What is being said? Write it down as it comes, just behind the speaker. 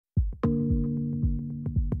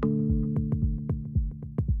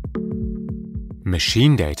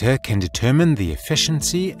Machine data can determine the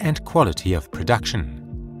efficiency and quality of production.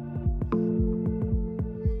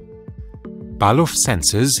 Balluff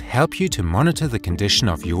sensors help you to monitor the condition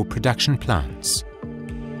of your production plants.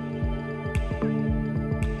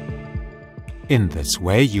 In this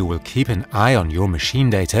way, you will keep an eye on your machine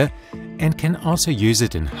data and can also use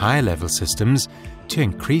it in higher-level systems to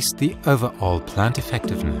increase the overall plant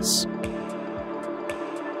effectiveness.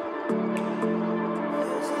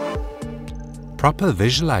 Proper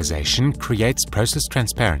visualization creates process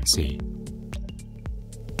transparency.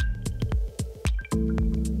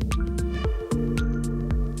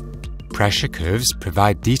 Pressure curves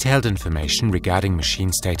provide detailed information regarding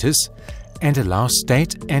machine status and allow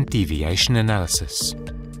state and deviation analysis.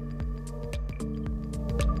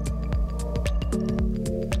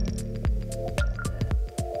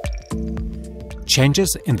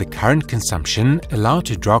 Changes in the current consumption allow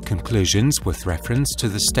to draw conclusions with reference to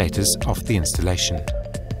the status of the installation.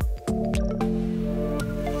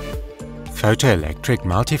 Photoelectric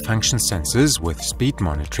multifunction sensors with speed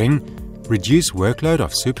monitoring reduce workload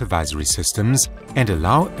of supervisory systems and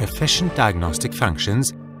allow efficient diagnostic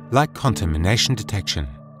functions like contamination detection.